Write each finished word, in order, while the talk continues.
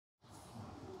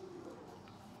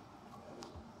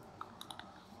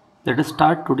Let us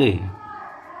start today.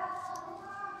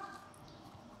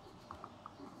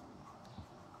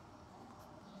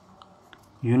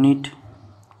 Unit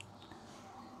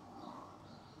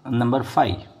number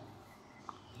 5,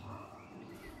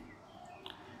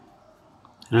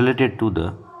 related to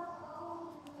the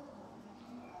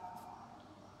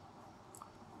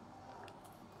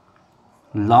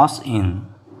loss in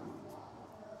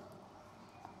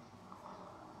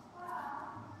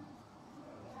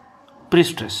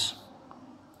pre-stress.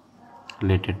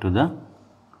 Related to the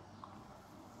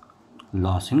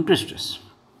loss in pre-stress.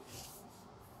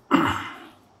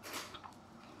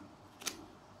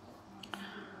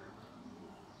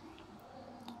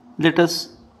 Let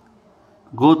us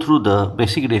go through the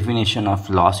basic definition of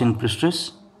loss in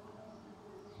pre-stress.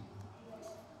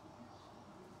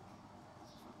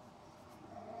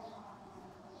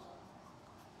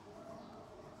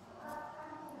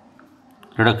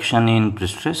 Reduction in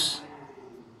pre-stress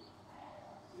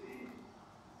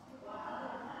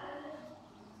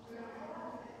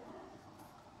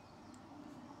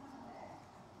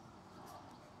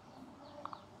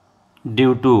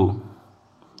due to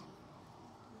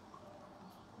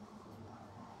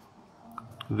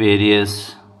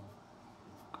various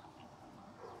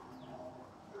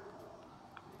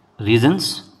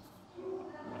reasons.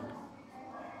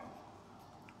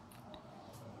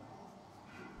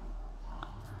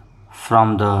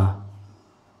 From the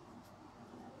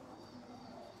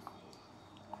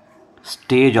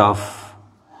stage of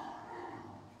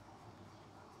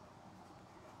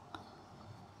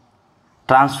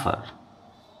transfer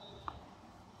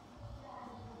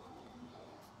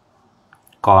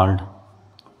called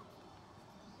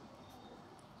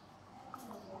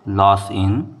loss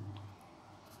in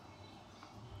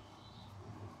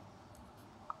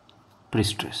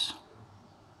pre-stress.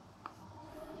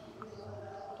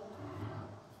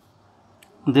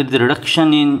 There is a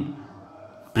reduction in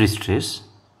pre-stress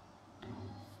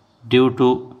due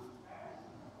to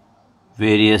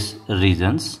various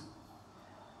reasons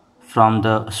from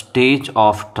the stage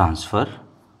of transfer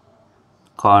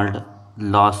called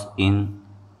loss in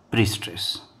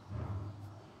pre-stress.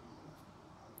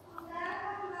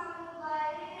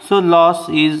 So loss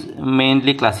is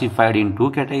mainly classified in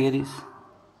two categories.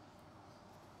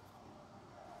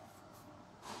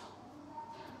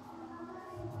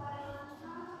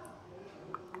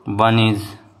 One is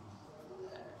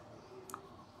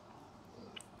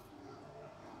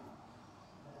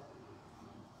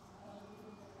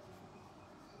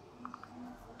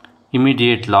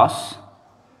immediate loss.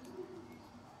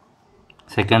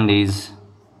 Second is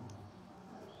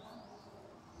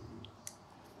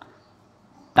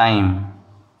time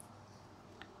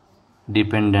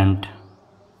dependent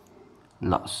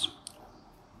loss.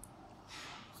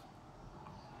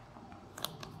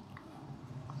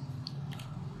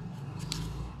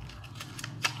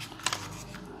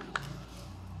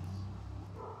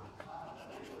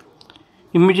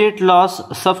 Immediate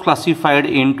loss sub-classified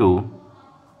into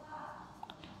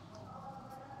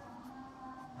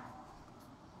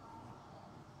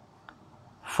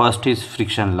first is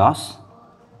friction loss.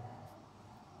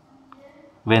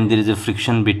 When there is a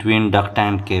friction between duct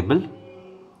and cable,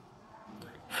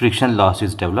 friction loss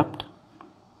is developed.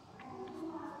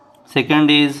 Second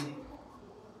is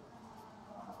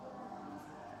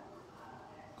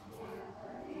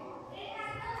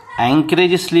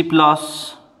anchorage slip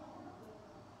loss.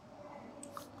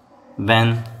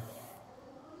 When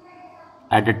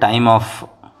at the time of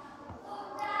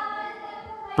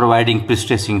providing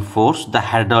pre-stressing force, the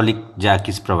hydraulic jack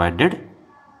is provided.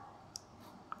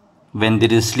 When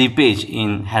there is slippage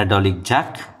in hydraulic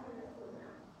jack,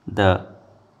 the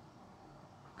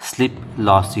slip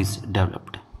loss is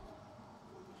developed.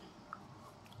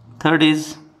 Third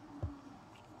is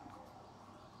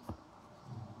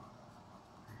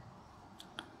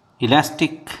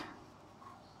elastic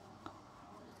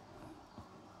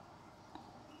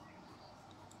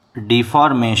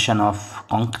deformation of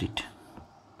concrete.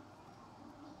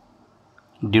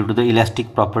 Due to the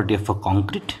elastic property of a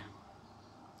concrete,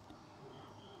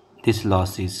 this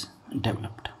loss is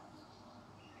developed.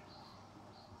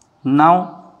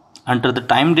 Now, under the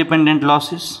time dependent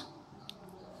losses,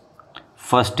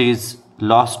 first is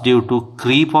loss due to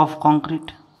creep of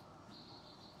concrete.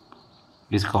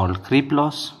 It is called creep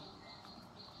loss.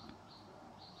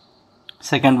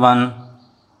 Second one,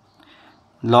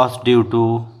 loss due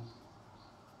to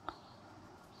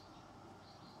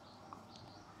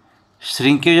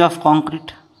shrinkage of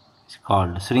concrete, is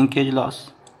called shrinkage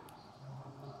loss.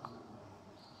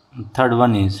 Third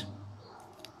one is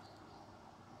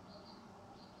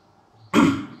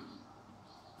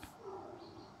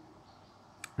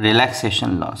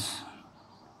relaxation loss.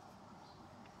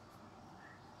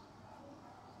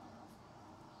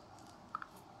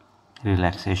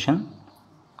 Relaxation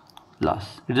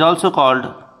loss. It is also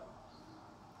called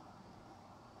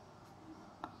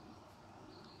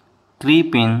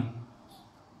creep in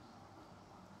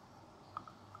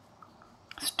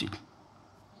still.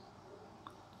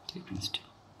 Creep in still.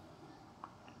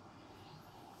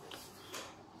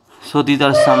 So these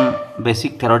are some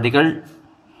basic theoretical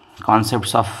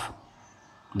concepts of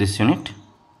this unit.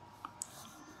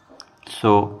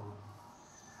 So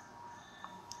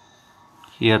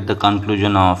here the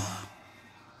conclusion of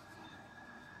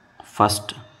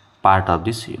first part of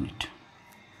this unit.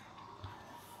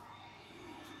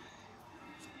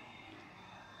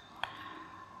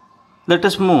 Let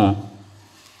us move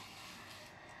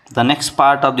the next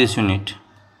part of this unit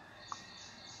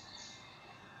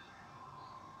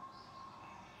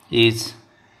is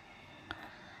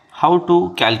how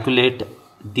to calculate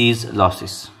these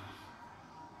losses,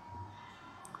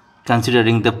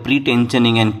 considering the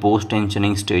pre-tensioning and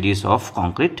post-tensioning stages of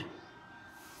concrete.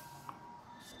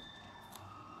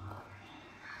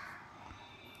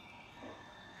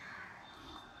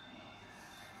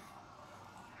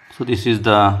 So this is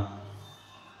the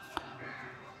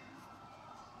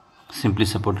simply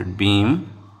supported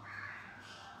beam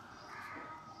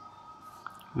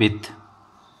with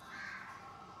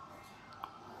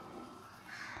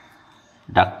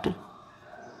duct.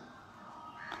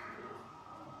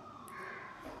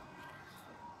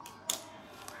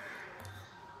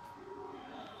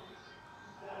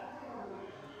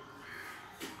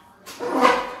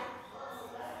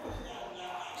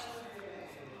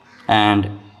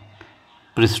 And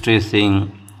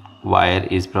pre-stressing wire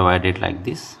is provided like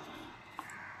this.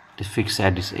 It is fixed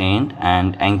at its end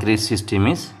and anchorage system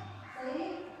is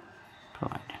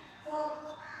provided.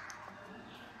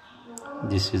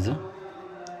 This is the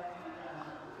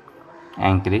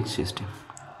anchorage system.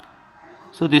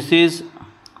 So this is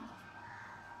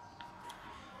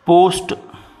post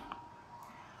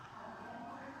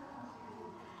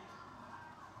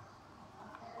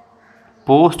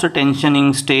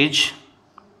tensioning stage.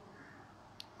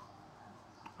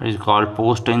 It is called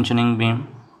post tensioning beam,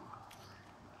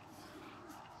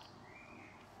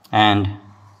 and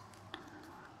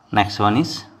next one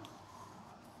is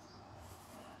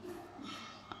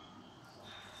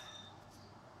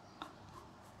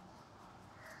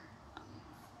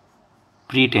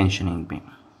pre-tensioning beam.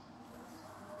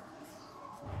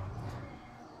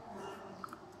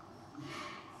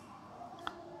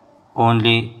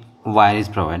 Only wire is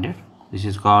provided. This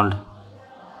is called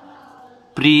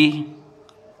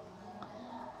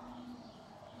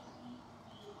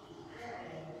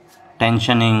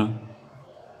pre-tensioning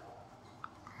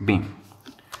beam.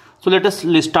 So let us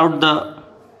list out the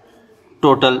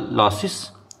total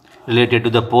losses related to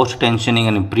the post-tensioning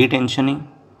and pre-tensioning.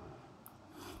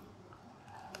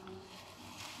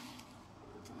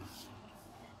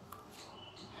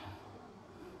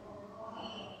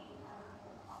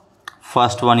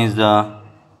 First one is the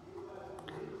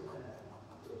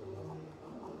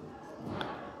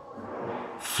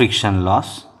friction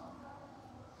loss.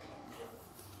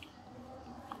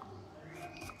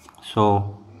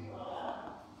 So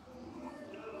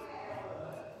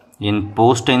in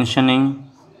post tensioning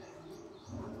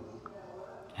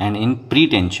and in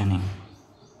pre-tensioning,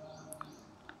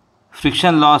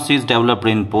 friction loss is developed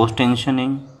in post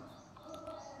tensioning.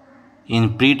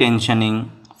 In pre-tensioning,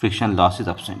 friction loss is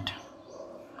absent.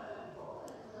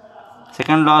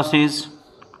 Second loss is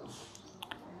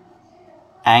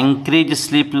anchorage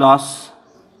slip loss.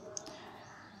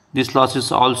 This loss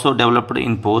is also developed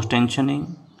in post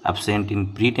tensioning, absent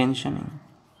in pre-tensioning.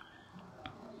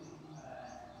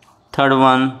 Third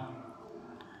one,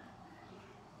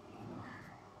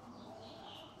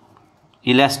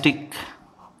 elastic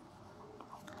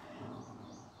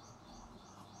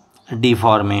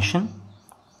deformation.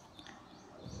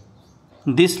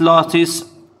 This loss is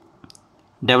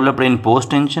developed in post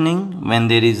tensioning when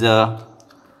there is a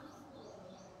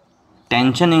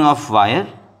tensioning of wire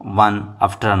one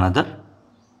after another.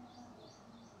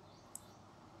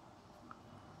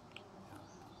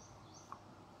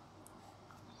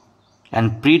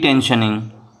 And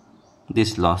pre-tensioning,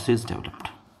 this loss is developed.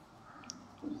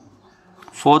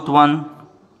 Fourth one,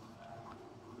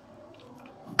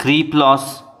 creep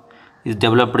loss is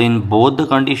developed in both the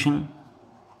condition.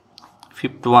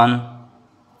 Fifth one,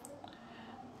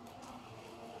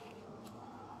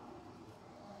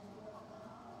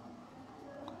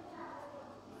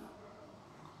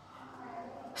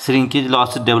 shrinkage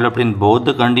loss is developed in both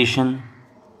the condition.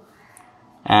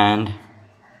 And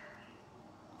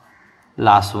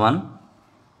last one,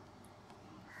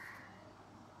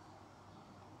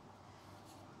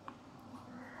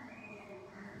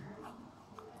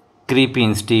 creep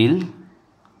in steel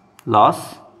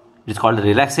loss. It is called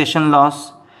relaxation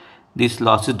loss. This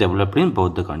loss is developed in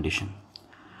both the condition.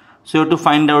 So you have to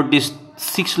find out these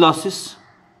 6 losses: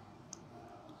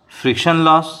 friction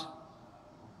loss,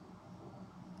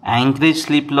 anchorage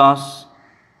slip loss,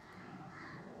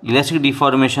 elastic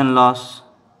deformation loss,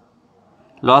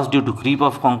 loss due to creep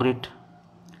of concrete,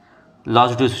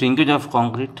 loss due to shrinkage of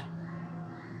concrete,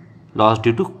 loss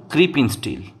due to creep in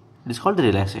steel. It is called the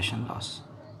relaxation loss.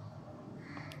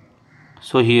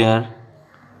 So here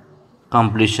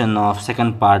completion of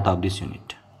second part of this unit.